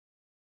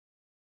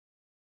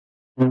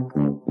And he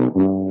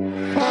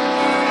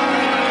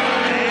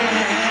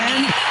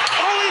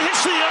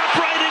hits the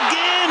upright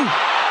again.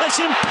 That's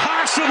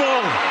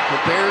impossible. The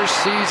Bears'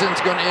 season's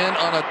going to end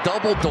on a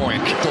double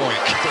doink, doink,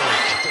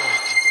 doink.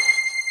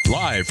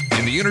 Live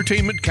in the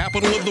entertainment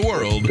capital of the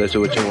world. That's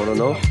what you want to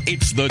know?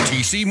 It's the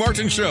TC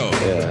Martin Show.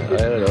 Yeah, I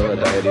don't know, an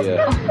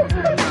idea.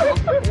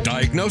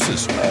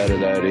 Diagnosis. I had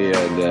an idea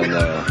and then...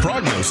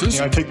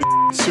 Prognosis. I take the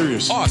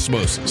serious.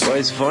 Osmosis. Why,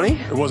 it's funny?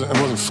 It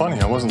wasn't funny.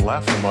 I wasn't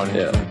laughing about it.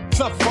 Yeah. It's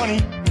not funny.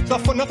 It's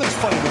not fun. Nothing's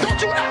funny.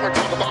 Don't you ever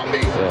talk about me.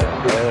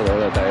 Yeah, I don't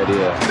know, that idea.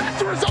 That's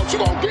the result you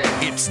gonna get.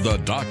 It's the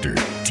Doctor,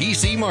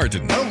 TC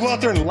Martin. I don't go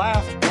out there and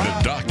laugh.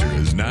 The Doctor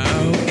is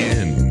now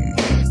in.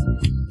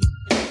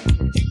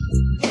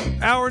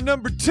 Hour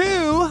number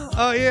 2.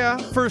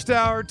 First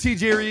hour.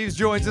 TJ Reeves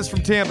joins us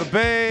from Tampa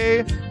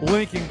Bay.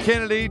 Lincoln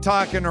Kennedy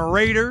talking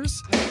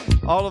Raiders.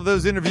 All of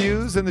those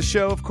interviews and the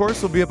show, of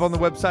course, will be up on the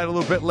website a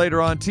little bit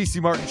later on,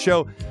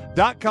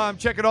 tcmartinshow.com.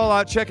 Check it all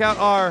out. Check out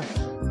our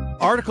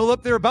article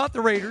up there about the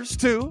Raiders,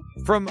 too,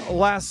 from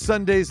last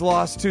Sunday's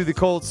loss to the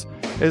Colts.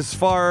 As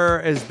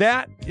far as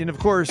that, and of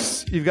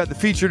course, you've got the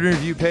featured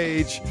interview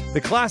page,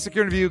 the classic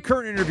interview,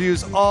 current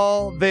interviews,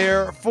 all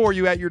there for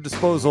you at your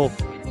disposal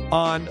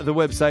on the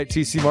website,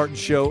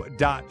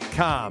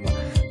 tcmartinshow.com.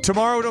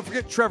 Tomorrow, don't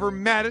forget, Trevor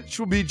Maddich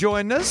will be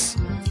joining us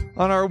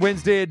on our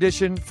Wednesday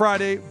edition.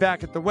 Friday,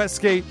 back at the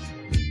Westgate,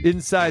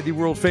 inside the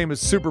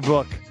world-famous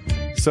Superbook.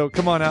 So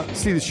come on out,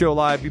 see the show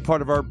live, be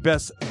part of our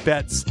Best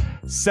Bets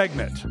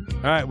segment.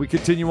 All right, we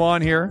continue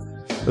on here.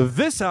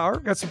 This hour,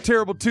 got some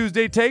terrible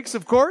Tuesday takes,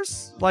 of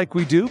course, like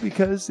we do,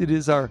 because it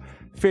is our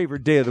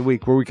favorite day of the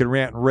week where we can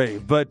rant and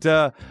rave. But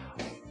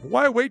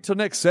why wait till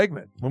next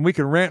segment when we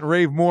can rant and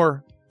rave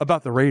more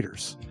about the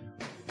Raiders?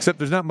 Except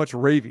there's not much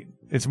raving.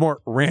 It's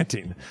more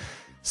ranting.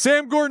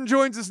 Sam Gordon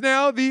joins us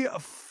now, the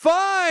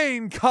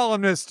fine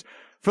columnist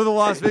for the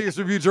Las Vegas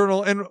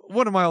Review-Journal and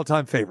one of my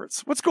all-time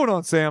favorites. What's going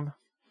on, Sam?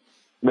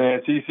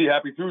 Man, TC,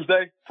 happy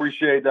Tuesday.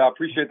 Appreciate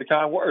the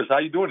kind words. How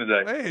you doing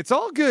today? Hey, it's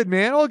all good,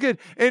 man. All good.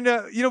 And, we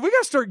got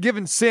to start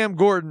giving Sam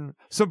Gordon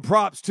some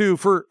props, too,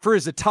 for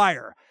his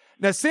attire.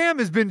 Now, Sam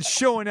has been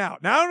showing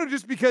out. Now, I don't know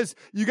just because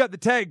you got the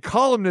tag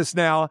columnist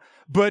now,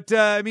 but,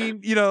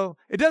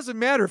 it doesn't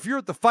matter if you're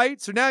at the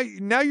fights or now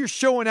you're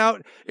showing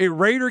out at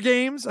Raider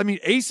games.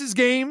 Aces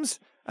games.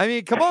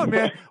 Come on,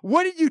 man.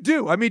 What did you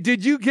do?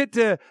 Did you get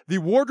the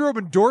wardrobe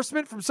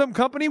endorsement from some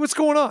company? What's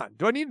going on?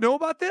 Do I need to know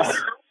about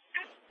this?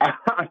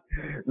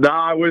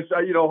 I wish,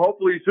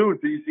 hopefully soon,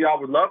 TC. I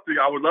would love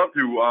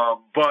to.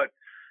 But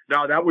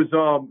no, that was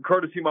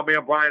courtesy of my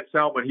man Brian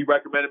Selman. He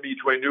recommended me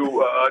to a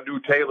new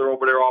tailor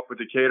over there off at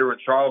Decatur in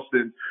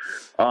Charleston.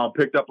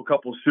 Picked up a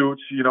couple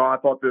suits. I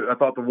thought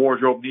the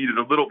wardrobe needed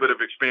a little bit of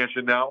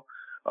expansion now.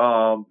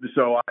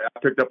 So I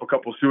picked up a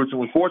couple suits and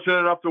was fortunate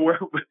enough to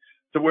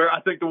wear I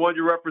think the one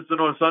you're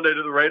referencing on Sunday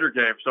to the Raider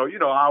game. So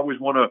I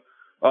always want to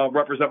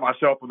represent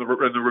myself in the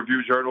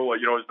Review Journal,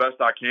 as best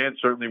I can.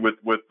 Certainly with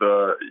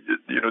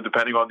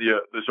depending on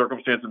the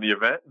circumstance and the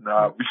event.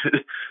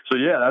 So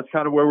yeah, that's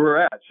kind of where we're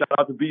at. Shout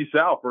out to B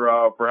Sal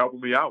for helping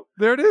me out.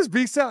 There it is,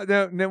 B Sal.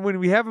 Now when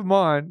we have him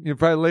on,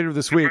 probably later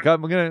this week,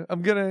 I'm gonna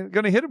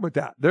hit him with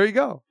that. There you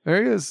go.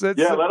 There he is. Let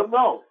him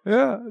know.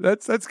 Yeah,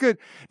 that's good.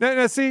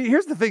 Now see,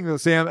 here's the thing though,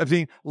 Sam.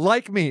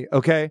 Like me,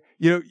 okay,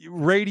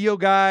 radio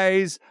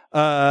guys,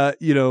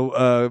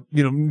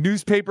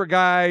 newspaper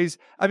guys.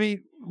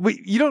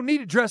 You don't need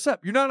to dress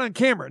up. You're not on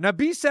camera. Now,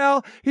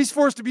 B-Sal, he's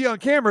forced to be on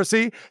camera,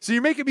 see? So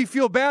you're making me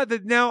feel bad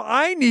that now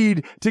I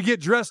need to get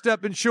dressed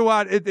up and show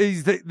out at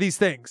these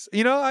things.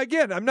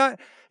 Again, I'm not,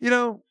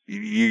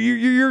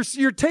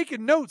 you're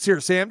taking notes here,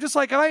 Sam, just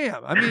like I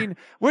am.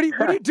 What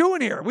are you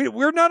doing here?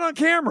 We're not on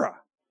camera.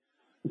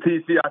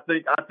 TC, I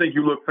think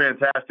you look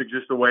fantastic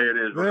just the way it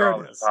is,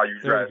 regardless of how you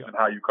dress and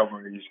how you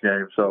cover each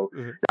game. So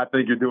I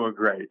think you're doing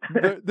great.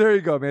 There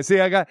you go, man.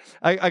 See, I got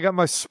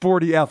my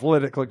sporty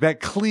athletic look, that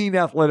clean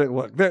athletic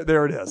look.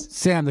 There it is.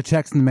 Sam, the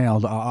check's in the mail.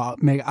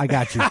 I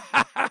got you.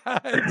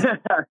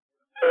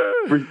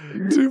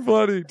 Too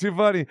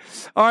funny.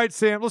 All right,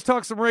 Sam, let's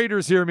talk some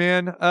Raiders here,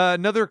 man.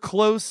 Another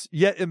close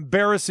yet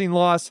embarrassing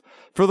loss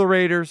for the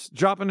Raiders,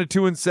 dropping to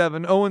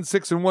 2-7,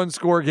 0-6 in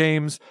one-score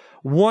games,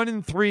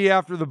 1-3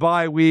 after the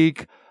bye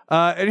week.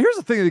 And here's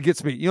the thing that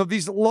gets me.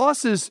 These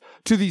losses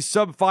to these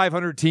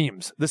sub-500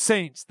 teams, the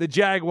Saints, the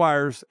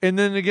Jaguars, and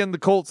then again the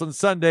Colts on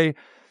Sunday,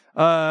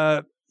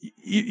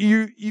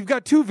 You've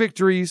got 2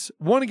 victories,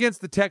 one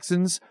against the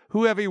Texans,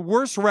 who have a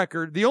worse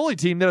record, the only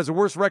team that has a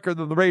worse record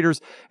than the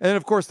Raiders, and then,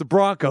 of course, the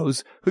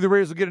Broncos, who the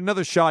Raiders will get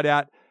another shot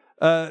at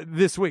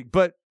this week.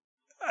 But,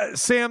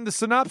 Sam, the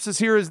synopsis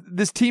here is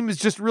this team is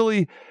just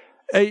really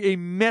a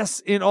mess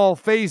in all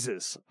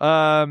phases.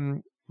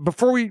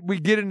 Before we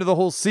get into the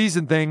whole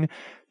season thing,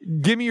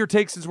 give me your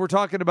take since we're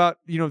talking about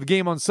the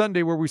game on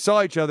Sunday where we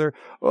saw each other.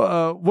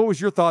 What was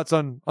your thoughts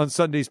on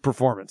Sunday's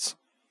performance?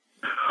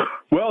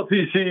 Well,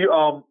 TC,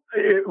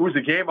 it was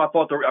a game I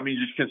thought,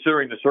 just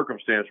considering the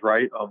circumstance,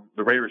 right?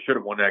 The Raiders should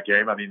have won that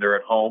game. They're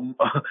at home.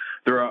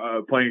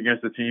 They're playing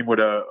against a team with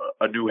a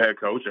new head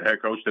coach, a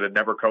head coach that had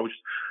never coached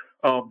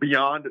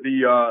beyond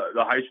the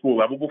high school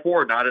level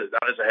before, not as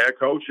a head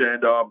coach.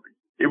 And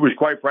it was,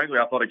 quite frankly,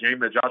 I thought a game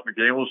that Josh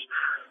McDaniels,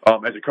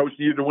 as a coach,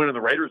 needed to win, and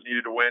the Raiders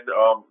needed to win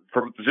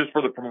from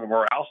a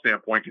morale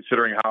standpoint,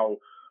 considering how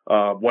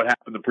what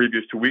happened the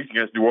previous 2 weeks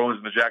against New Orleans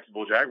and the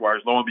Jacksonville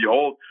Jaguars. Lo and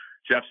behold,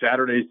 Jeff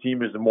Saturday's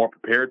team is the more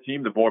prepared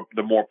team,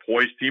 the more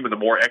poised team, and the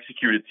more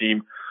executed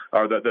team,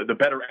 or the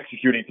better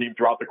executing team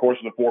throughout the course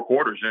of the 4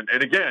 quarters.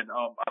 And again,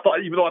 I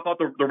thought, even though I thought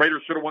the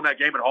Raiders should have won that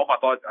game at home,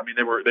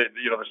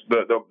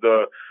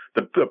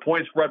 the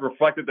point spread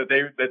reflected that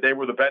they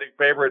were the betting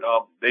favorite.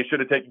 They should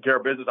have taken care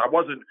of business. I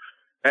wasn't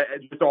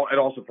at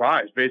all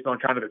surprised based on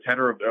kind of the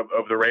tenor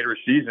of the Raiders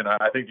season.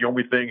 I think the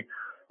only thing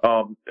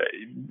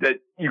that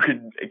you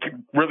can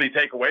really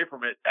take away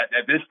from it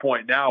at this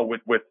point now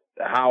with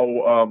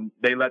how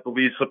they let the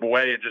lead slip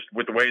away, and just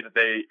with the way that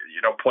they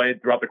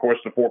played throughout the course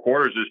of the 4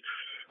 quarters, is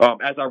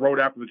as I wrote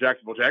after the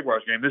Jacksonville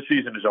Jaguars game, this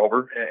season is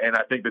over. And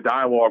I think the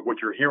dialogue, what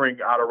you're hearing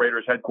out of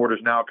Raiders headquarters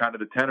now, kind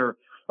of the tenor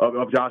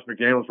of Josh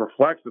McDaniels,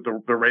 reflects that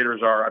the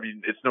Raiders are,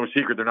 it's no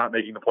secret they're not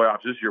making the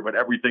playoffs this year, but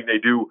everything they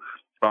do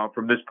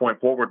from this point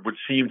forward would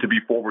seem to be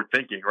forward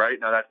thinking, right?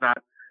 Now,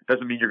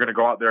 doesn't mean you're going to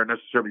go out there and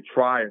necessarily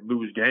try and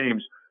lose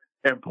games.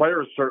 And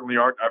players certainly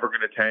aren't ever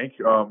going to tank.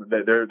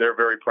 They're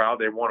very proud.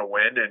 They want to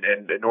win,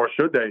 and nor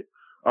should they.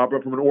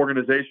 But from an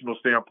organizational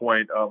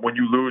standpoint, when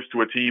you lose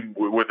to a team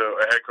with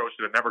a head coach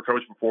that had never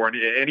coached before,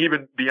 and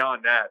even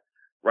beyond that,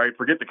 right,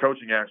 forget the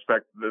coaching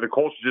aspect, the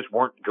Colts just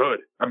weren't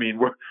good.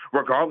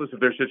 Regardless of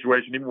their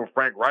situation, even with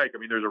Frank Reich,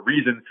 there's a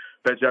reason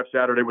that Jeff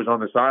Saturday was on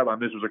the sideline.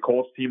 This was a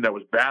Colts team that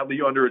was badly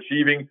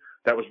underachieving,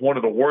 that was one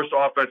of the worst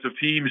offensive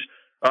teams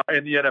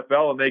in the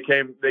NFL, and they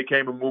came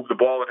and moved the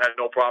ball and had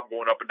no problem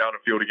going up and down the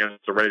field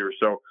against the Raiders.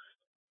 So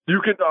you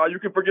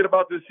can forget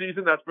about this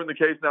season. That's been the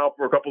case now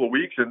for a couple of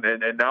weeks, and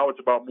now it's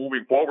about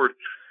moving forward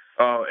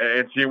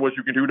and seeing what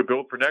you can do to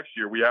build for next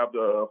year. We have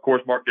of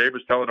course, Mark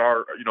Davis telling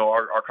our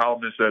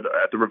columnist at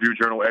the Review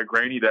Journal, Ed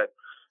Graney, that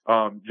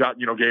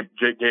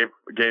gave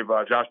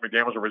Josh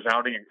McDaniels a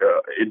resounding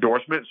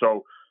endorsement.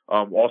 So.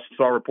 Also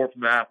saw a report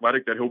from The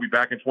Athletic that he'll be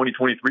back in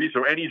 2023.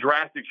 So any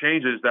drastic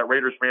changes that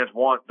Raiders fans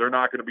want, they're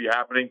not going to be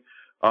happening.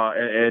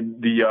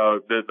 And the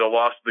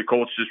loss of the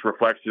Colts just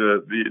reflects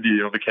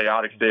the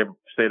chaotic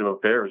state of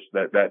affairs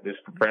that this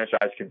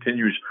franchise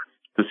continues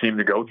to seem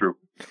to go through.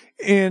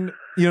 And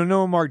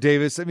knowing Mark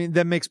Davis,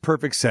 that makes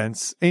perfect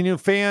sense.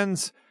 And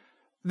fans,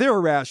 they're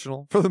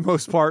irrational for the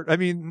most part.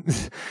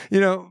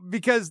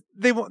 Because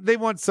they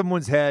want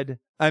someone's head.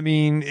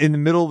 In the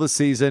middle of the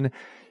season.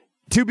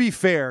 To be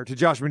fair to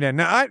Josh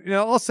McDaniels,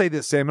 now I'll say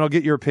this, Sam, and I'll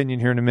get your opinion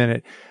here in a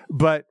minute,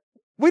 but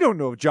we don't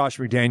know if Josh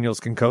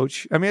McDaniels can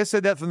coach. I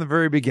said that from the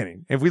very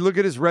beginning. If we look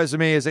at his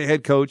resume as a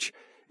head coach,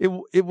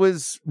 it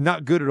was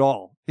not good at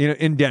all,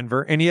 in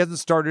Denver, and he hasn't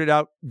started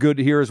out good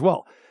here as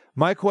well.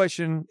 My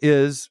question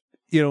is,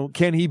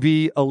 can he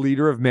be a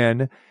leader of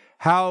men?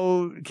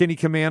 How can he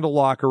command a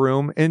locker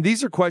room? And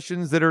these are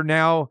questions that are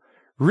now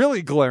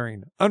really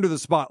glaring under the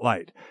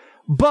spotlight.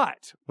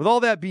 But with all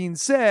that being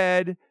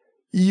said,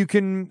 you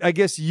can, I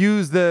guess,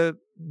 use the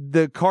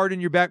card in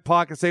your back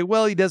pocket and say,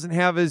 well, he doesn't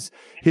have his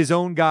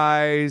own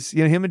guys.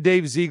 Him and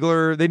Dave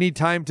Ziegler, they need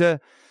time to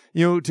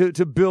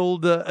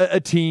build a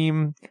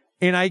team.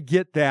 And I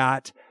get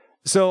that.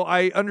 So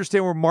I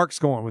understand where Mark's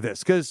going with this,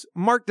 because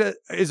Mark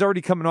is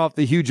already coming off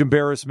the huge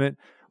embarrassment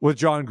with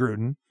John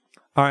Gruden.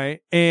 All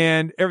right.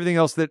 And everything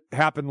else that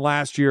happened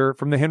last year,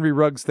 from the Henry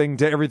Ruggs thing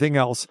to everything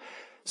else.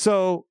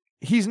 So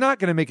he's not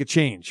going to make a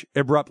change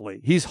abruptly.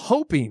 He's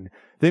hoping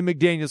that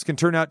McDaniels can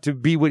turn out to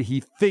be what he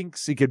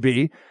thinks he could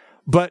be,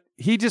 but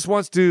he just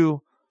wants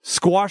to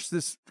squash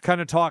this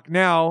kind of talk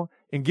now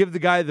and give the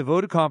guy the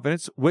vote of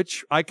confidence,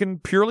 which I can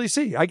purely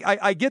see.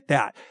 I get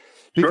that,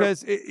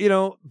 because,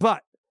 sure.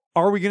 But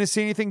are we going to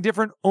see anything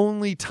different?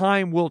 Only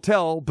time will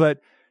tell. But,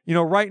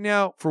 right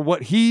now, for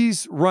what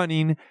he's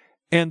running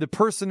and the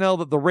personnel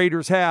that the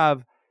Raiders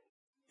have,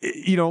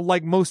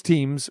 like most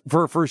teams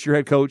for a first-year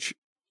head coach,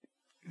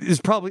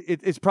 it's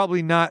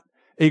probably not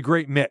a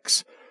great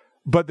mix.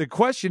 But the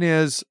question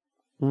is,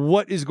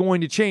 what is going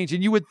to change?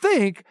 And you would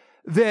think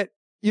that,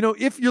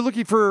 if you're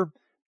looking for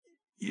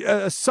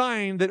a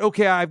sign that,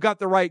 okay, I've got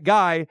the right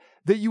guy,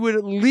 that you would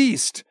at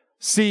least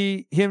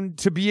see him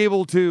to be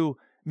able to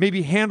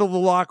maybe handle the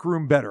locker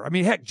room better.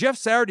 Heck, Jeff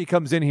Saturday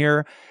comes in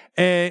here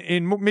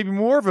and maybe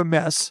more of a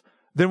mess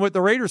than what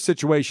the Raiders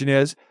situation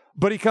is,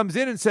 but he comes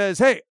in and says,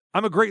 hey,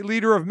 I'm a great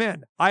leader of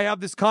men. I have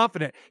this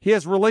confidence. He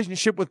has a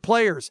relationship with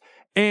players,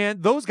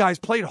 and those guys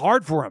played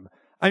hard for him.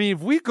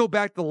 If we go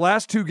back to the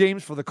last 2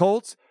 games for the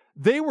Colts,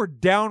 they were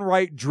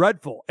downright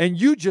dreadful.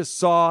 And you just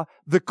saw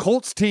the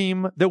Colts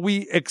team that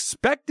we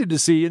expected to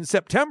see in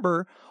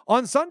September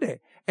on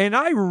Sunday. And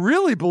I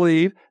really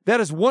believe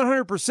that is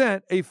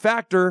 100% a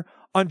factor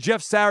on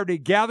Jeff Saturday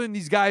gathering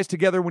these guys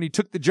together when he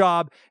took the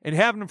job and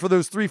having them for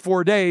those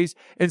 3-4 days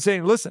and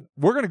saying, listen,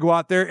 we're going to go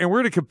out there and we're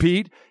going to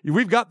compete.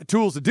 We've got the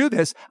tools to do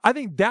this. I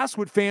think that's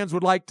what fans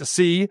would like to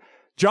see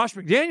Josh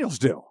McDaniels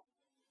do.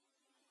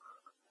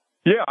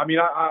 Yeah,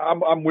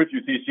 I'm with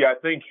you, TC. I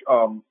think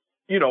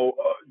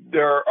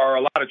there are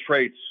a lot of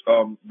traits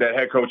that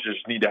head coaches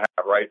need to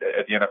have, right,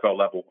 at the NFL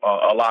level,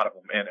 a lot of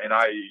them. And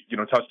I,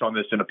 touched on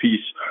this in a piece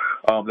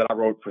that I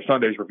wrote for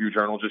Sunday's Review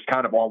Journal, just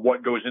kind of on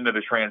what goes into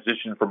the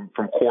transition from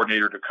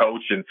coordinator to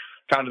coach, and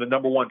kind of the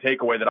number one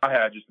takeaway that I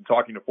had just in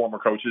talking to former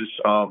coaches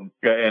and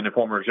the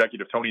former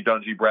executive, Tony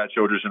Dungy, Brad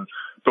Childers, and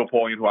Phil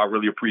Polian, who I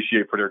really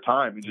appreciate for their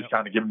time, and just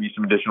kind of giving me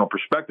some additional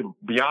perspective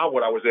beyond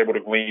what I was able to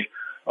glean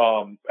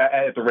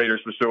at the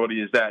Raiders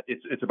facility, is that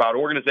it's about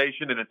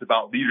organization and it's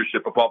about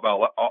leadership above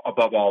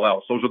all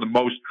else. Those are the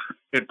most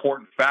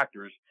important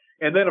factors.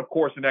 And then, of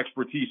course, an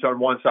expertise on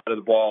one side of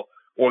the ball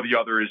or the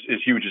other is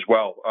huge as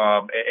well,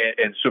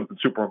 and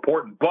super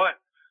important. But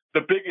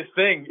the biggest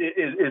thing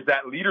is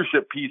that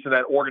leadership piece and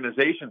that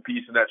organization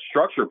piece and that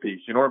structure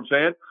piece. You know what I'm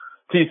saying,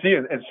 TC?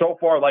 And so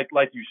far, like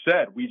you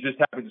said, we just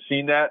haven't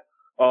seen that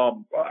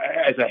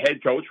as a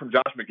head coach from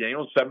Josh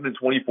McDaniels.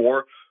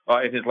 7-24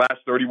 in his last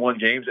 31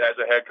 games as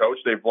a head coach.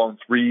 They've blown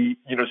 3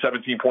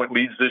 17-point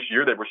leads this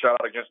year. They were shut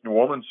out against New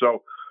Orleans.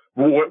 So,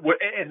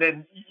 and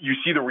then you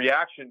see the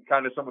reaction,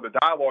 kind of some of the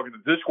dialogue and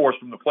the discourse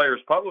from the players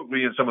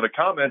publicly, and some of the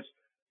comments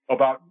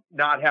about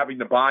not having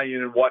the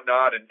buy-in and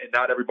whatnot, and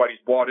not everybody's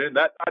bought in.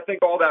 That, I think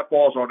all that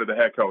falls onto the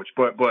head coach.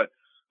 But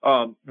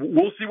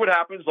we'll see what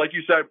happens. Like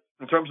you said,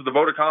 in terms of the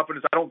vote of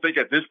confidence, I don't think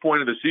at this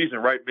point of the season,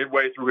 right,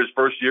 midway through his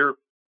first year,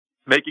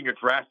 making a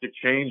drastic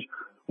change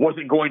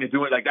wasn't going to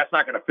do it. Like, that's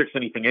not going to fix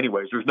anything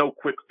anyways. There's no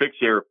quick fix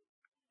here.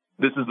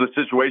 This is the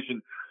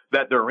situation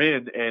that they're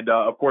in. And,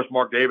 of course,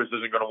 Mark Davis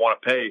isn't going to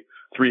want to pay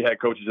 3 head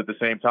coaches at the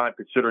same time,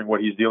 considering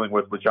what he's dealing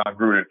with John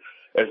Gruden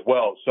as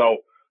well. So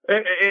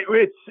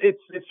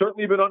it's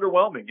certainly been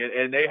underwhelming,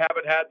 and they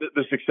haven't had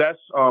the success,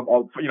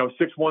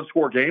 6-1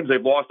 score games.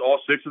 They've lost all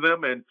 6 of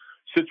them. And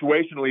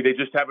situationally, they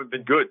just haven't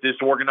been good,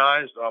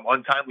 disorganized,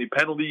 untimely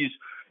penalties,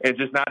 and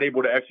just not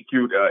able to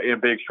execute in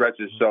big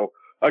stretches. So,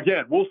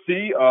 again, we'll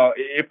see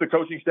if the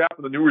coaching staff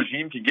and the new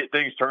regime can get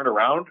things turned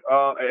around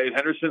at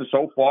Henderson.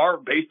 So far,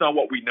 based on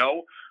what we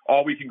know,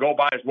 all we can go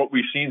by is what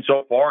we've seen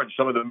so far and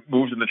some of the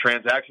moves and the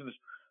transactions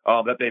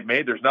that they've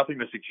made. There's nothing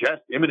to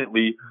suggest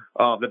imminently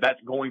that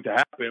that's going to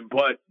happen.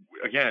 But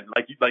again,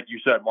 like you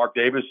said, Mark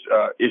Davis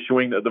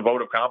issuing the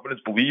vote of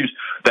confidence, believes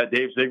that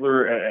Dave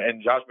Ziegler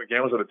and Josh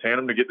McDaniels are the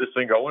tandem to get this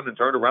thing going and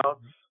turned around.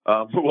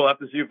 But we'll have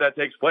to see if that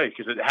takes place,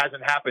 because it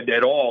hasn't happened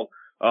at all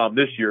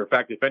this year. In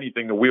fact, if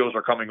anything, the wheels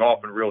are coming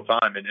off in real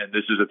time. And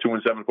this is a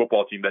 2-7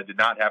 football team that did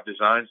not have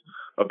designs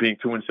of being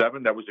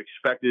 2-7. That was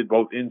expected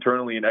both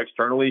internally and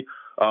externally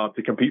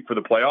to compete for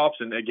the playoffs.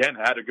 And again,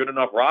 had a good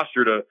enough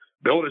roster to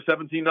build a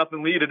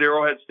 17-0 lead at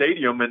Arrowhead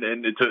Stadium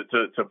and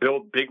to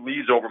build big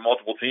leads over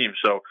multiple teams.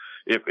 So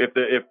if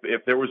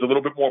there was a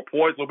little bit more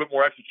poise, a little bit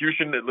more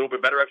execution, a little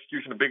bit better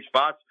execution in big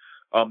spots,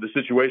 the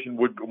situation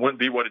wouldn't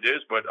be what it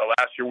is. But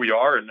alas, here we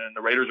are, and then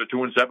the Raiders are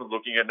 2-7,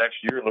 looking at next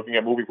year, looking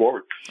at moving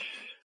forward.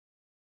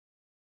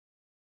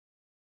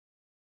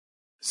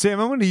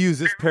 Sam, I'm going to use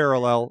this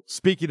parallel,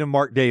 speaking of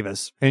Mark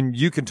Davis, and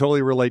you can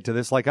totally relate to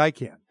this like I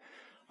can.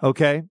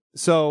 Okay?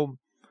 So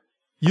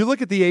you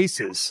look at the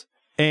Aces,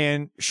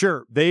 and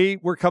sure, they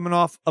were coming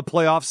off a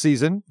playoff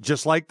season,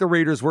 just like the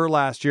Raiders were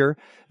last year.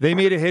 They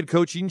made a head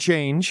coaching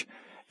change,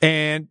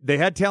 and they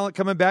had talent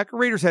coming back. The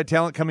Raiders had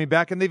talent coming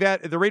back, and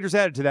the Raiders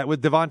added to that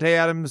with Devontae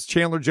Adams,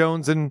 Chandler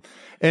Jones, and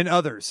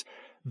others.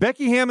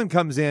 Becky Hammon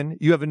comes in.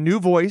 You have a new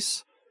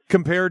voice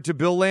compared to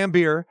Bill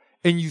Laimbeer,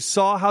 and you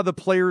saw how the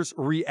players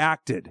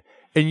reacted,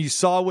 and you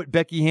saw what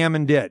Becky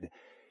Hammon did.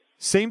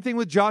 Same thing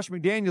with Josh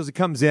McDaniels. It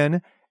comes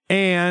in,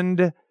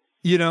 and,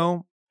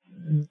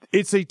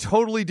 it's a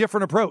totally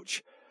different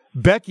approach.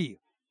 Becky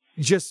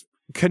just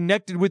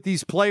connected with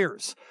these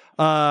players,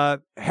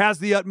 has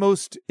the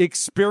utmost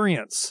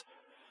experience.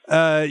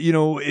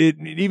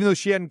 Even though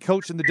she hadn't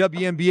coached in the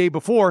WNBA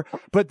before,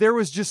 but there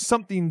was just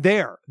something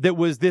there that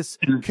was this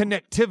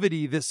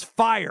connectivity, this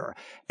fire.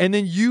 And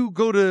then you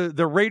go to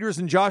the Raiders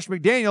and Josh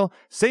McDaniel,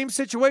 same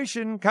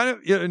situation, kind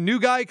of a new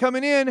guy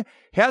coming in,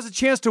 has a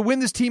chance to win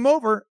this team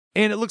over.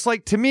 And it looks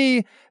like to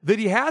me that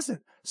he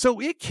hasn't. So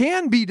it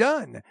can be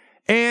done.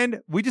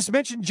 And we just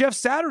mentioned Jeff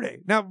Saturday.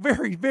 Now,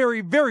 very,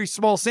 very, very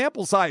small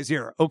sample size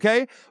here.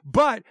 Okay.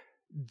 But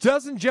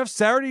doesn't Jeff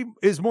Saturday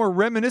is more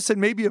reminiscent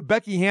maybe of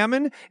Becky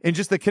Hammon and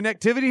just the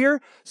connectivity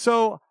here?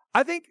 So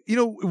I think,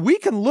 we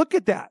can look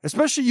at that,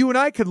 especially you and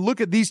I could look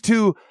at these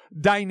two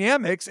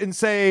dynamics and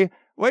say,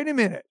 wait a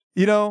minute,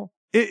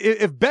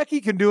 if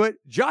Becky can do it,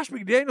 Josh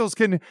McDaniels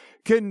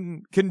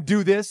can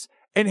do this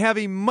and have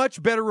a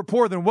much better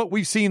rapport than what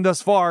we've seen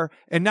thus far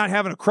and not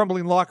having a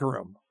crumbling locker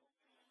room.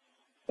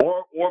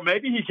 Or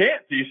maybe he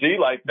can't. Do you see?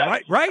 Like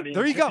that, right. I mean,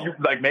 there you go.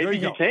 Maybe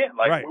he can't.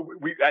 Like right.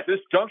 we at this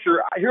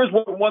juncture, here's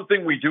one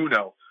thing we do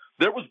know: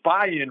 there was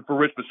buy-in for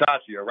Rich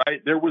Bisaccia,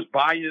 right? There was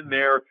buy-in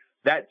there.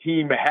 That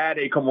team had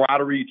a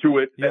camaraderie to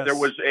it, yes. And there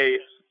was a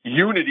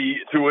unity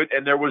to it,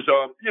 and there was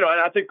and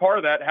I think part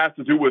of that has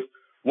to do with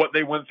what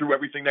they went through,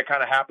 everything that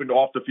kind of happened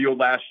off the field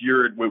last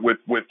year with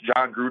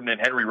John Gruden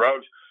and Henry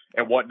Ruggs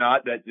and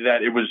whatnot. That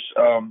it was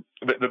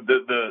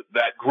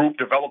that group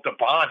developed a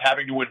bond,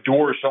 having to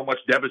endure so much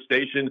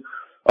devastation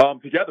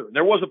together. And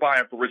there was a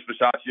buy-in for Rich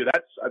Bisaccia.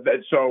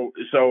 So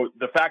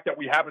the fact that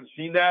we haven't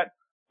seen that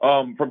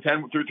from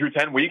 10 through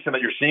 10 weeks, and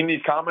that you're seeing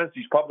these comments,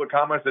 these public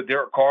comments that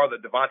Derek Carr,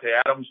 that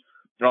Devontae Adams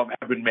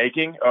have been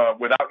making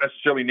without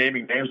necessarily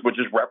naming names, but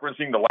just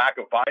referencing the lack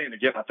of buy-in.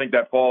 Again, I think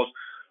that falls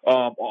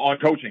on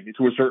coaching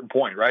to a certain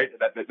point, right?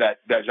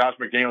 That Josh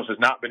McDaniels has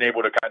not been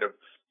able to kind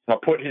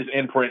of put his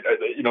imprint,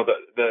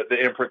 the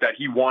imprint that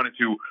he wanted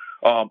to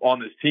on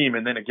this team.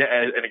 And then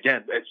again,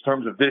 in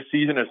terms of this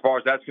season, as far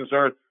as that's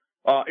concerned,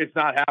 it's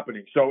not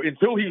happening. So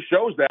until he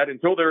shows that,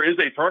 until there is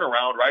a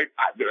turnaround, right?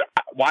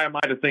 Why am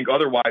I to think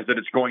otherwise that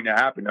it's going to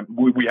happen?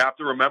 We have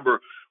to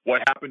remember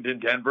what happened in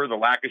Denver, the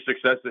lack of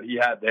success that he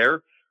had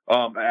there.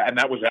 And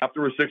that was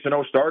after a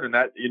 6-0 start. And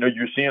that,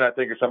 you're seeing, I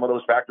think, some of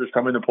those factors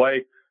come into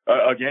play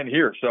again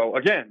here. So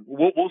again,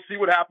 we'll see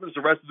what happens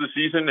the rest of the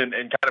season and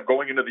kind of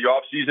going into the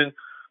off season,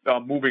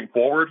 moving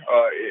forward,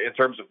 in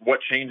terms of what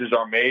changes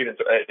are made in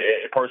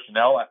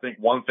personnel. I think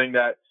one thing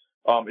that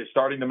is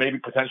starting to maybe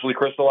potentially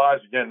crystallize,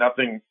 again,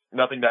 nothing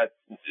that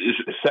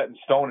is set in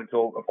stone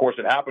until, of course,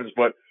 it happens,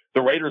 but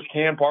the Raiders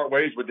can part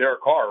ways with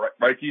Derek Carr,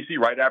 right, TC,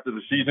 right after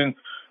the season,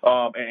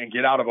 and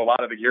get out of a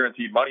lot of the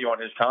guaranteed money on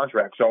his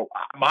contract. So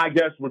my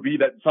guess would be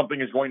that something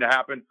is going to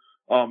happen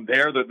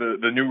there.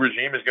 The new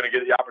regime is going to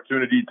get the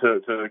opportunity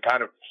to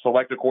kind of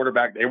select a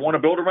quarterback they want to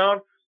build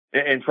around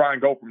and try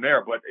and go from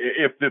there. But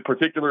if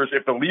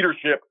the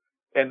leadership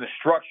and the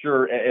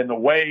structure and the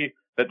way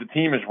that the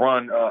team is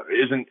run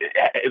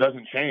it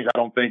doesn't change, I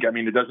don't think. I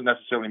mean, it doesn't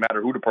necessarily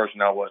matter who the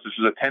personnel was. This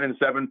is a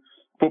 10-7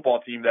 football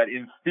team that,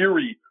 in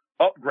theory,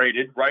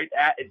 upgraded, right?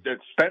 That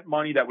spent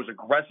money, that was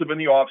aggressive in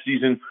the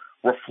offseason,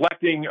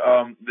 reflecting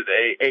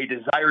a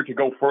desire to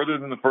go further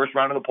than the first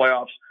round of the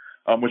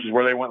playoffs, which is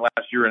where they went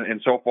last year.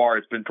 And so far,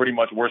 it's been pretty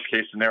much worst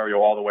case scenario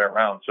all the way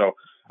around. So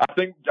I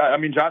think,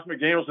 Josh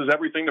McDaniels has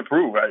everything to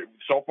prove.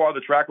 So far, the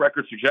track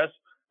record suggests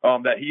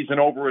that he's in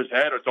over his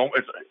head. It's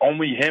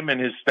only him and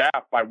his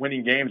staff, by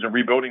winning games and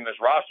rebuilding this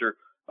roster,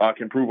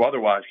 can prove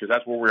otherwise, because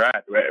that's where we're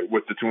at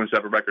with the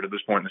 2-7 record at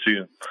this point in the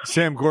season.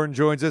 Sam Gordon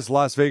joins us,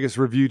 Las Vegas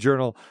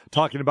Review-Journal,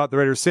 talking about the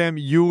Raiders. Sam,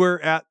 you were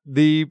at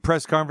the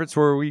press conference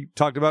where we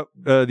talked about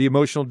the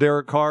emotional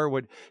Derek Carr,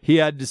 what he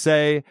had to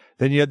say.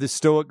 Then you had the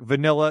stoic,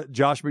 vanilla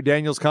Josh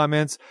McDaniels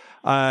comments.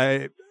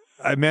 I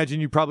imagine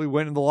you probably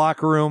went in the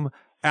locker room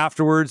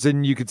afterwards,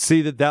 and you could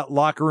see that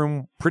locker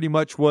room pretty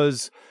much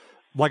was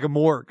like a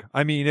morgue.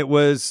 I mean, it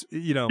was,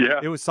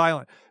 It was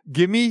silent.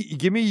 Give me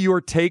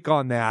your take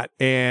on that.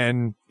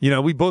 And,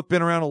 we've both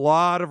been around a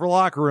lot of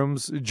locker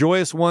rooms,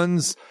 joyous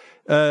ones,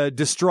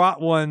 distraught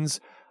ones.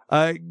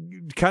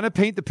 Kind of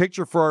paint the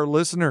picture for our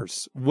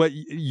listeners, what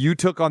you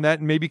took on that,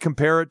 and maybe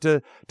compare it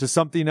to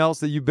something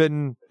else that you've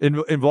been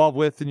involved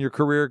with in your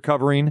career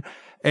covering.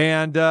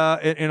 And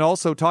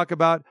also talk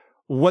about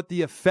what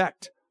the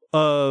effect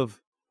of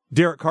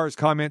Derek Carr's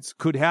comments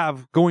could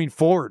have going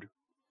forward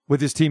with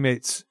his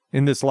teammates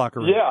in this locker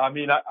room. Yeah, I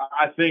mean,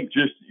 I think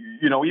just,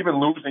 even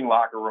losing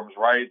locker rooms,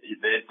 right?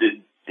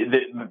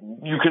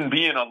 You can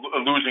be in a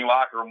losing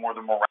locker room where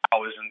the morale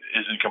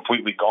isn't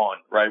completely gone,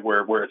 right?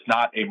 Where it's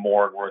not a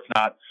morgue, where it's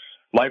not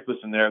lifeless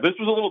in there. This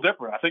was a little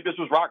different. I think this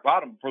was rock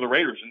bottom for the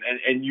Raiders.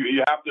 And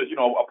you have to,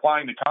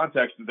 applying the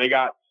context that they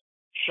got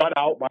shut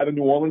out by the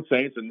New Orleans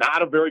Saints, and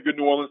not a very good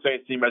New Orleans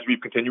Saints team, as we've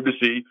continued to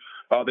see.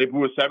 They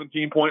blew a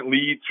 17-point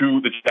lead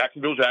to the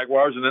Jacksonville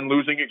Jaguars, and then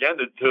losing again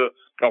to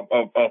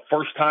a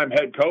first-time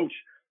head coach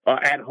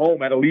at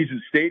home at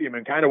Allegiant Stadium,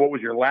 and kind of what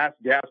was your last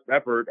gasp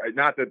effort.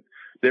 Not that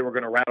they were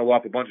going to rattle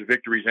off a bunch of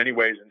victories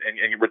anyways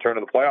and return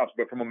to the playoffs,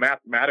 but from a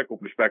mathematical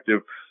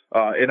perspective,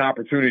 an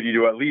opportunity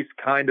to at least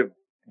kind of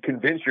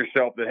convince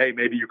yourself that, hey,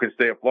 maybe you can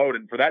stay afloat.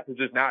 And for that to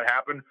just not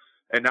happen,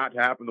 and not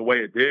to happen the way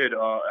it did,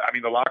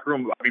 the locker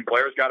room,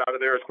 players got out of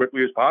there as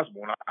quickly as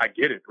possible. And I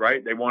get it,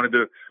 right? They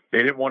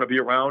didn't want to be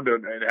around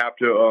and have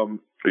to,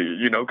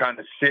 kind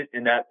of sit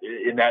in that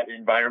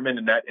environment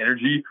and that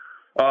energy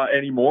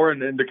anymore. And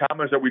then the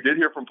comments that we did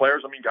hear from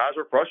players, guys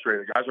are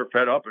frustrated. Guys are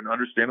fed up, and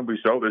understandably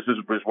so. This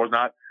was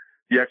not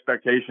the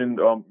expectation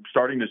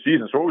starting the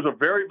season. So it was a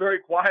very, very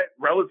quiet,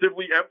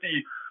 relatively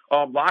empty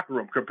locker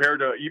room compared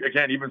to,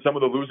 again, even some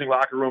of the losing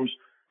locker rooms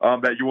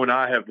that you and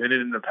I have been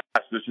in the past.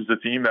 This is a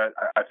team that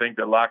I think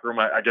that locker room,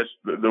 I guess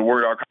the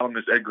word our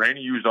columnist Ed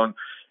Graney used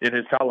in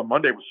his column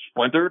Monday was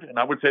splintered. And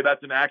I would say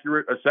that's an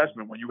accurate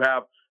assessment. When you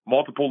have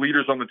multiple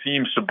leaders on the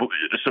team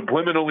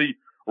subliminally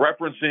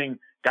referencing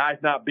guys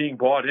not being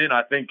bought in,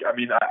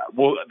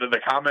 the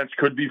comments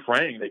could be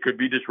fraying. They could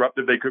be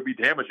disruptive. They could be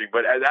damaging.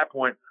 But at that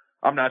point,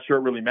 I'm not sure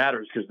it really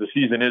matters, because the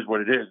season is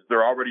what it is.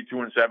 They're already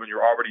 2-7.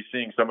 You're already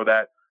seeing some of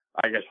that,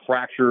 I guess,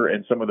 fracture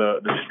and some of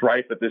the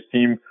strife that this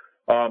team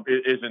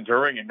is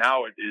enduring, and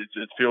now it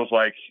feels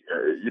like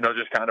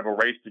just kind of a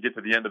race to get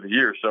to the end of the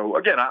year. So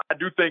again, I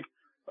do think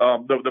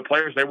the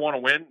players, they want to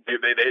win.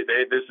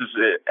 This is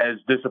as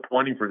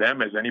disappointing for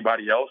them as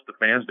anybody else. The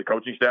fans, the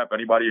coaching staff,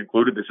 anybody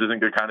included. This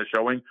isn't the kind of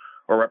showing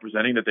or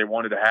representing that they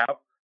wanted to have.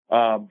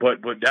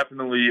 But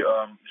definitely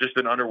just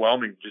an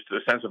underwhelming, just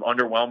a sense of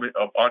underwhelming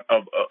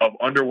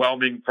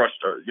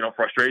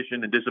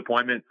frustration and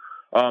disappointment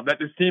that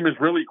this team has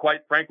really,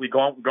 quite frankly,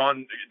 dealt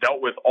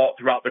with all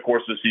throughout the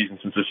course of the season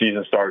since the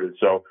season started.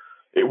 So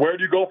where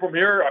do you go from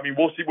here? I mean,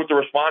 we'll see what the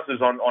response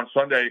is on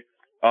Sunday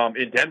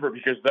in Denver,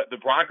 because the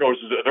Broncos,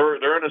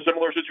 they're in a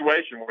similar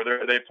situation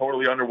where they've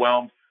totally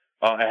underwhelmed,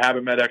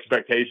 haven't met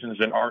expectations,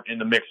 and aren't in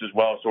the mix as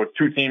well. So it's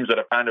two teams that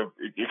have kind of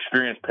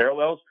experienced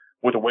parallels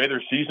with the way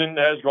their season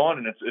has gone,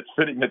 and it's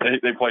fitting that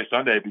they play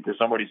Sunday because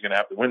somebody's going to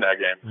have to win that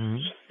game.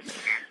 Mm-hmm.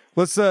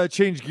 Let's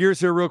change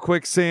gears here real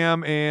quick,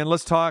 Sam, and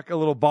let's talk a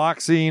little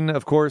boxing.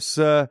 Of course,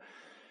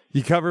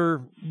 you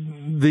cover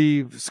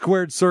the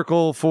squared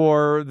circle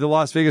for the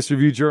Las Vegas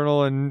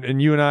Review-Journal,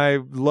 and you and I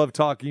love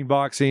talking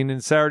boxing.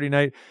 And Saturday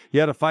night, you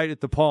had a fight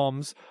at the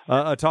Palms,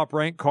 a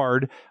top-ranked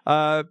card.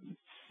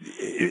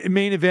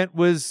 Main event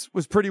was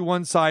pretty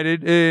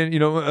one-sided,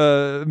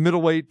 and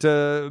middleweight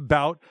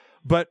bout.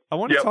 But I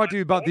want to talk to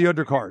you about the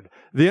undercard.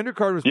 The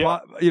undercard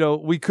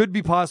was, we could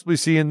be possibly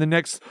seeing the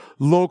next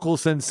local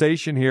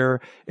sensation here,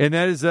 and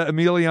that is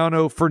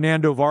Emiliano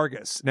Fernando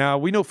Vargas. Now,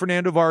 we know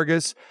Fernando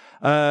Vargas,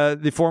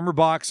 the former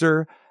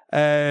boxer,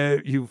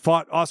 who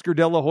fought Oscar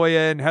De La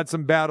Hoya and had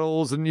some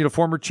battles, and,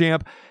 former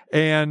champ.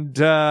 And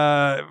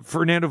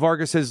Fernando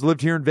Vargas has lived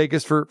here in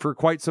Vegas for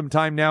quite some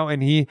time now,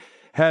 and he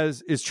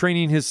is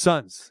training his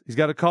sons. He's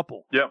got a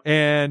couple. Yep.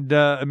 And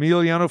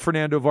Emiliano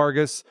Fernando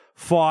Vargas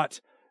fought,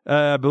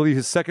 I believe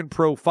his second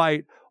pro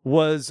fight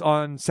was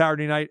on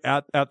Saturday night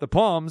at the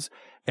Palms,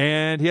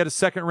 and he had a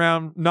second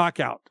round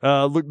knockout.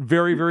 Looked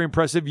very, very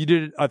impressive. You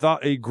did, I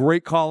thought, a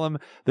great column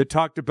that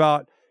talked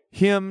about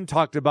him,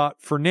 talked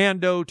about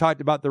Fernando, talked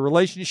about the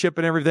relationship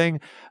and everything.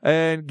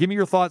 And give me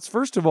your thoughts,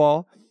 first of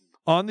all,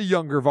 on the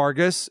younger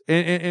Vargas,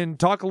 and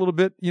talk a little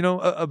bit,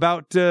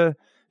 about,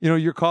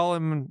 your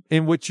column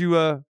in which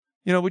you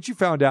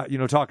found out,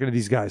 talking to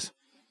these guys.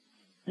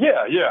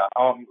 Yeah.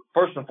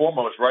 First and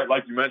foremost, right,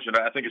 like you mentioned,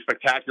 I think a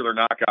spectacular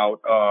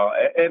knockout.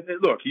 And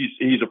look,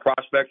 he's a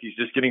prospect. He's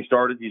just getting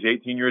started. He's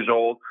 18 years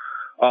old.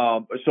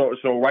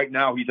 So right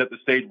now he's at the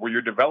stage where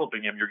you're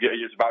developing him.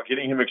 It's about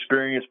getting him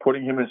experience,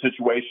 putting him in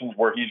situations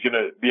where he's going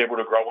to be able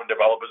to grow and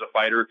develop as a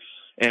fighter.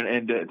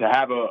 And to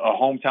have a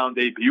hometown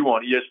debut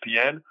on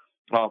ESPN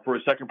for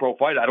a second pro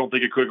fight, I don't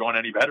think it could have gone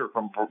any better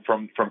from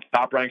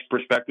Top Rank's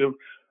perspective.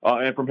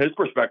 And from his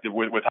perspective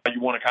with how you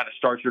want to kind of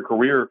start your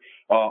career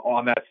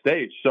on that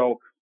stage.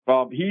 So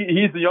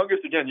he's the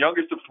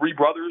youngest of three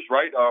brothers,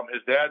 right?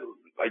 His dad,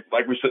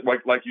 like we said,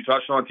 like you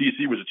touched on,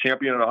 TC was a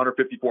champion at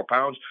 154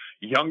 pounds,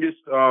 youngest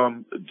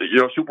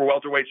super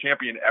welterweight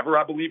champion ever,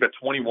 I believe, at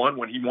 21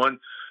 when he won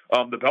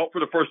the belt for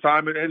the first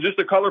time, and just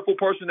a colorful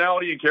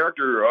personality and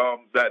character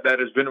that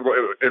has been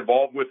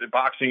involved with in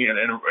boxing and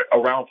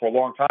around for a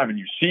long time. And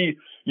you see,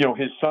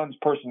 his son's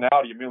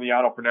personality,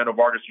 Emiliano Fernando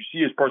Vargas. You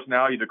see his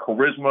personality, the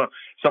charisma,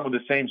 some of the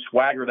same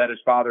swagger that his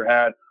father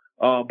had.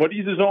 But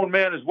he's his own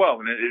man as well,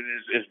 and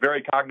is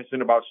very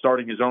cognizant about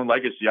starting his own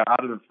legacy.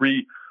 Out of the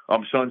three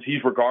sons,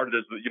 he's regarded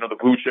as the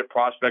blue chip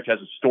prospect. Has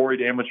a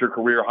storied amateur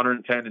career,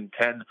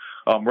 110-10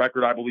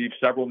 record, I believe,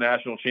 several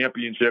national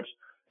championships.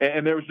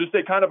 And there was just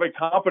a kind of a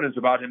confidence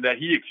about him that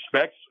he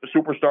expects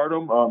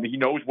superstardom. He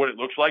knows what it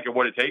looks like and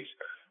what it takes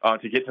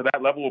to get to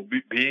that level of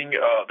being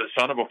the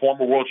son of a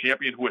former world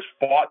champion who has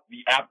fought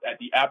at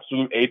the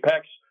absolute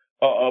apex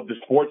of the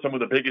sport, some of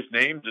the biggest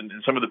names and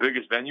some of the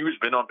biggest venues,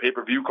 been on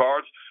pay-per-view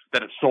cards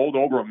that have sold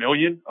over 1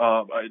 million,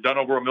 done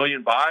over 1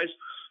 million buys.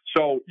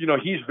 So,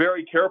 he's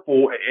very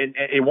careful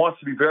and wants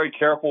to be very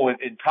careful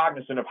and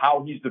cognizant of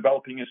how he's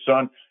developing his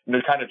son,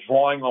 kind of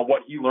drawing on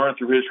what he learned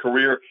through his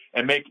career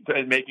and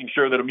making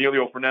sure that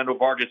Emilio Fernando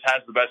Vargas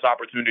has the best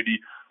opportunity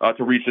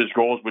to reach his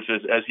goals, which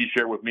is, as he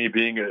shared with me,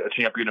 being a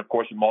champion, of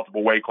course, in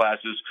multiple weight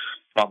classes,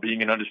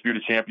 being an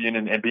undisputed champion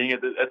and being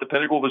at the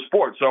pinnacle of the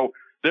sport. So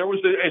there was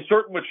a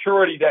certain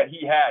maturity that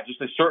he had,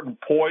 just a certain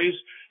poise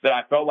that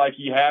I felt like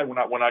he had when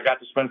I got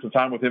to spend some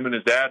time with him and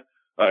his dad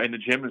in the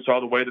gym and saw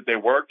the way that they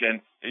worked. And,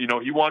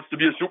 he wants to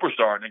be a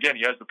superstar. And again,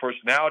 he has the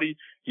personality.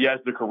 He has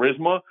the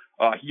charisma.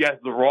 He has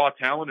the raw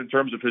talent in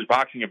terms of his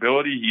boxing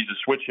ability. He's a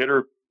switch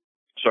hitter,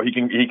 so he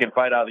can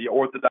fight out of the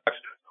orthodox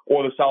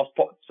or the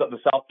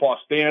southpaw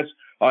stance.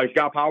 He's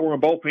got power in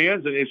both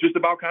hands, and it's just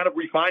about kind of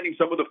refining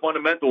some of the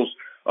fundamentals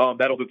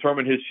that'll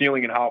determine his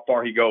ceiling and how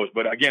far he goes.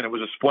 But again, it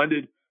was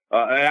an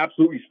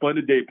absolutely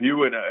splendid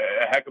debut and a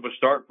heck of a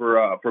start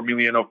for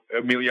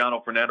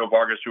Emiliano Fernando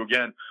Vargas, who,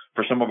 again,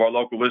 for some of our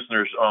local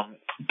listeners,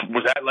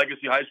 was at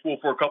Legacy High School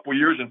for a couple of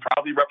years and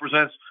proudly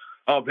represents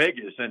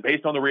Vegas. And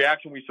based on the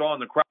reaction we saw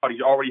in the crowd,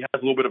 he already has a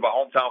little bit of a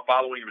hometown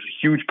following. It was a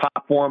huge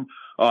pop for him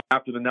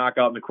after the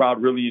knockout, and the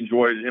crowd really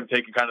enjoyed him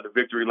taking kind of the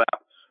victory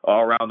lap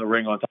around the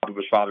ring on top of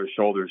his father's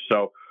shoulders.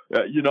 So,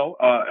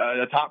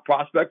 a top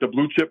prospect, a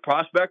blue chip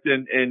prospect,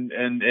 and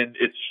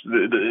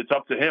it's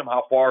up to him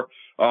how far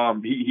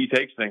he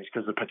takes things,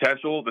 because the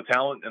potential, the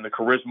talent, and the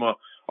charisma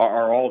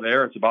are all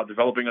there. It's about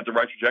developing at the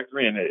right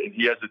trajectory, and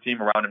he has the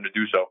team around him to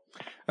do so.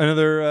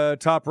 Another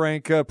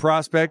top-rank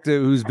prospect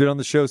who's been on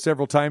the show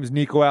several times,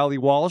 Nico Ali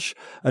Walsh.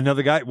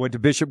 Another guy went to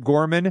Bishop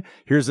Gorman.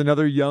 Here's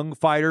another young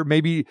fighter.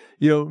 Maybe,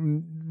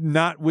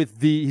 not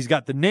with he's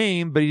got the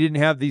name, but he didn't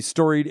have the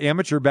storied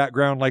amateur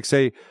background like,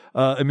 say,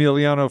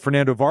 Emiliano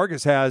Fernando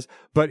Vargas has.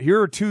 But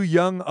here are two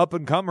young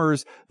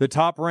up-and-comers the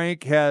Top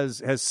Rank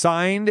has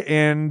signed,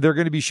 and they're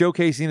going to be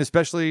showcasing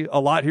especially a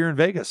lot here in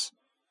Vegas.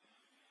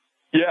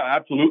 Yeah,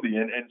 absolutely.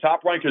 And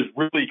Top Rank has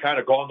really kind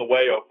of gone the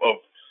way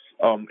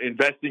of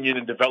investing in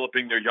and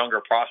developing their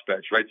younger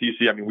prospects, right,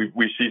 TC? I mean,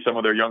 we see some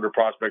of their younger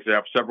prospects. They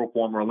have several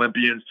former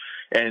Olympians.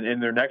 And in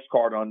their next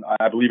card on,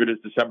 I believe it is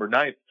December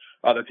 9th,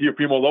 the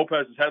Teofimo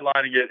Lopez is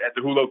headlining it at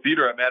the Hulo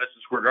Theater at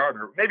Madison Square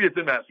Garden. Or maybe it's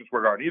in Madison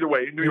Square Garden. Either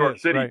way, in New York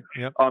City. Right.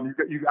 Yep.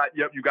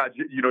 You got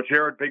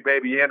Jared Big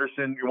Baby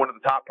Anderson. You're one of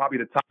the top, probably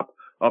the top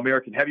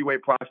American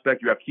heavyweight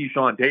prospect. You have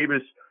Keyshawn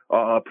Davis,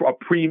 a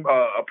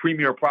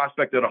premier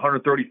prospect at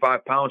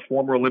 135 pounds,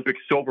 former Olympic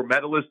silver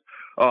medalist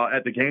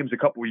at the games a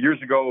couple of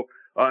years ago.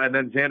 And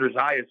then Xander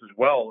Zayas as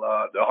well,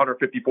 the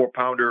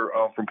 154-pounder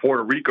from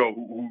Puerto Rico,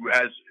 who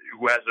has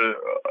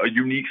a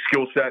unique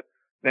skill set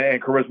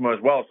and charisma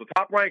as well. So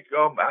Top Rank,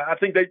 I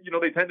think they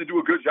tend to do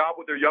a good job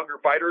with their younger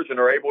fighters, and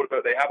are able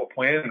to. They have a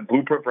plan and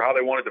blueprint for how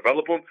they want to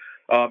develop them.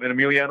 And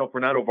Emiliano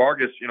Fernando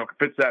Vargas,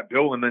 fits that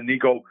bill, and then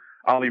Nico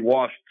Ali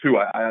Walsh too.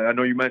 I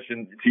know you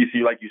mentioned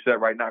TC, like you said,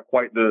 right? Not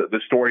quite the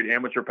storied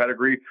amateur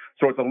pedigree,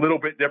 so it's a little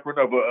bit different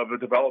of a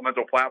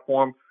developmental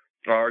platform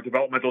or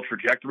developmental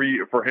trajectory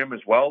for him as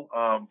well.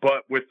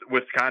 But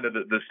with kind of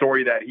the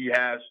story that he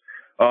has,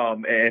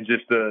 and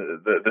just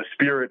the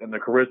spirit and the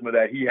charisma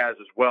that he has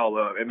as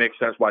well, it makes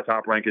sense why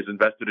Top Rank is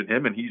invested in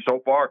him. And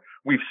so far,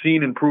 we've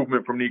seen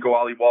improvement from Nico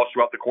Ali Walsh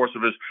throughout the course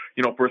of his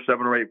first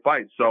 7 or 8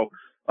 fights. So.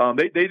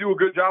 They do a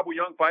good job with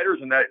young fighters,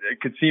 and that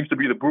it seems to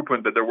be the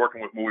blueprint that they're working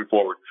with moving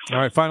forward. All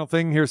right, final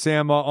thing here,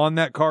 Sam, on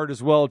that card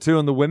as well, too,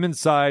 on the women's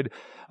side,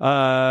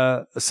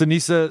 Sinisa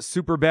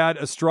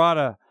Superbad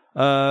Estrada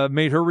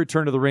made her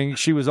return to the ring.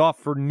 She was off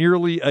for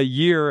nearly a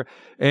year,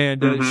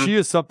 and she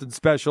is something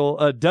special.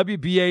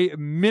 WBA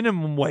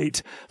minimum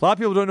weight. A lot of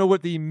people don't know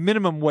what the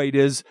minimum weight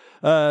is,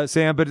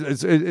 Sam, but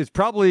it's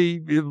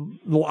probably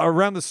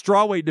around the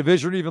strawweight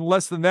division, or even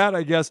less than that,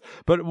 I guess.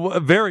 But a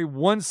very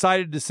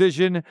one-sided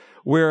decision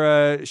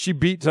where she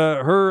beat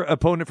her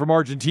opponent from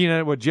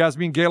Argentina, with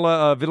Jasmine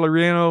Gala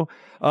Villarreal.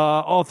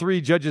 All 3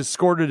 judges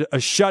scored a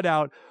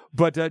shutout.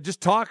 But just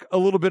talk a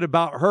little bit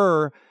about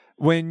her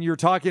when you're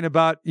talking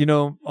about,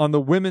 on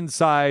the women's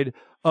side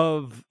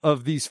of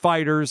these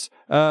fighters,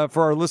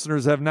 for our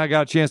listeners that have not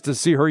got a chance to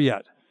see her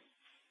yet.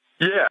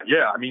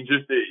 Yeah. I mean,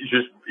 just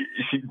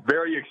she's a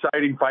very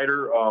exciting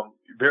fighter.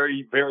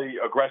 Very, very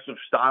aggressive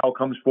style,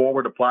 comes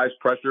forward, applies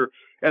pressure.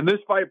 And this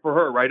fight for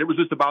her, right, it was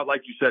just about,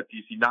 like you said,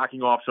 TC,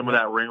 knocking off some of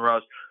that ring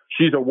rust.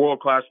 She's a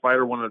world-class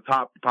fighter, one of the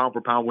top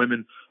pound-for-pound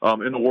women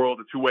in the world,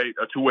 a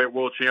two-weight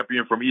world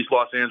champion from East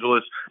Los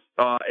Angeles,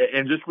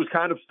 and just was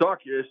kind of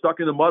stuck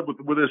in the mud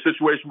with a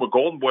situation with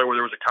Golden Boy, where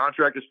there was a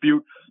contract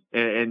dispute,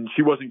 and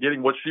she wasn't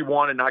getting what she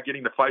wanted, not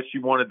getting the fight she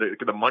wanted,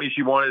 the money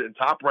she wanted, and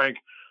Top Rank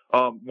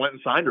went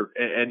and signed her.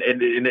 And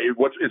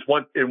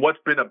what's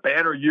been a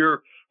banner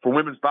year for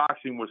women's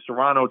boxing, with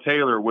Serrano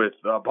Taylor, with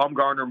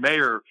Baumgartner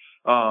Mayer,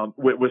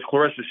 with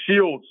Clarissa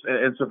Shields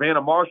and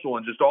Savannah Marshall,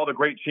 and just all the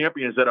great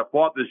champions that have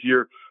fought this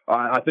year.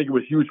 I think it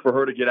was huge for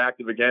her to get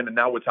active again. And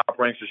now with Top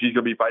Rank, so she's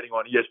going to be fighting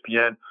on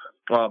ESPN,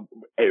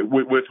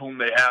 with whom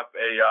they have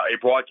a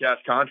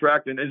broadcast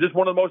contract, and just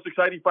one of the most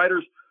exciting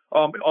fighters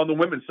on the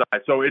women's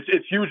side. So it's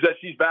huge that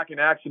she's back in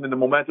action, and the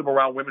momentum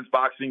around women's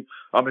boxing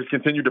has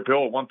continued to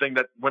build. One thing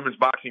that women's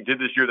boxing did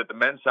this year that the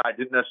men's side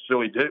didn't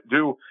necessarily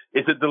do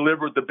is it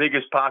delivered the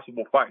biggest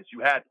possible fights.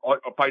 You had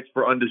fights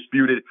for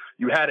Undisputed.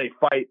 You had a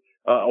fight,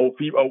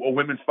 a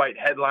women's fight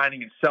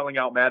headlining and selling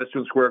out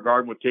Madison Square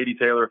Garden with Katie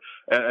Taylor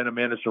and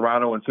Amanda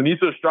Serrano. And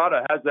Sinisa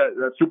Estrada has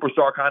that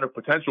superstar kind of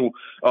potential,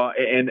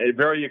 and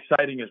very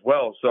exciting as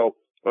well. So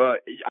I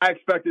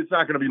expect it's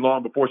not going to be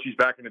long before she's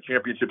back in the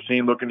championship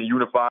scene, looking to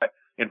unify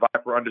and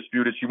vie for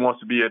Undisputed. She wants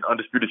to be an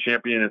undisputed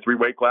champion in 3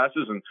 weight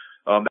classes, and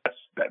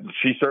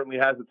she certainly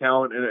has the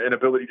talent and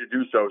ability to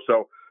do so.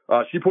 So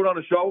she put on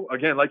a show,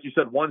 again, like you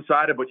said,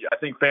 one-sided, but I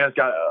think fans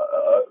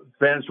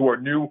who are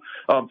new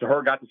to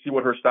her got to see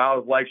what her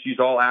style is like. She's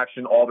all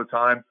action all the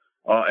time,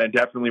 and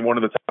definitely one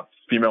of the top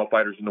female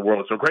fighters in the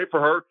world. So great for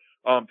her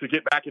to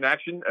get back in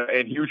action,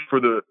 and huge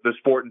for the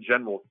sport in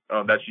general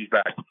that she's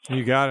back.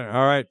 You got it.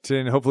 All right.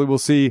 And hopefully we'll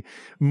see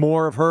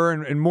more of her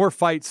and more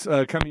fights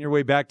coming your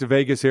way back to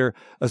Vegas here,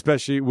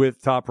 especially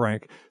with Top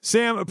Rank.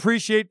 Sam,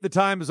 appreciate the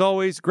time as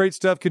always. Great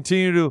stuff.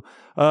 Continue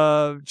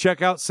to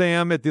check out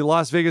Sam at the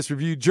Las Vegas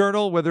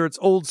Review-Journal, whether it's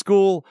old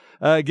school,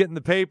 getting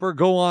the paper,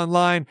 go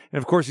online.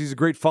 And of course, he's a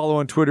great follow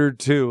on Twitter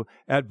too,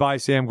 at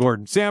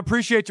 @BySamGordon. Sam,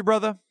 appreciate you,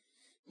 brother.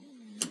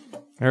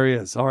 There he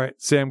is. All right.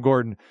 Sam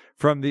Gordon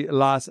from the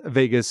Las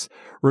Vegas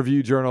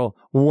Review-Journal,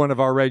 one of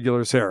our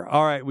regulars here.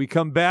 All right. We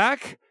come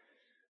back,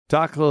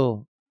 talk a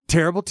little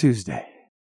Terrible Tuesday.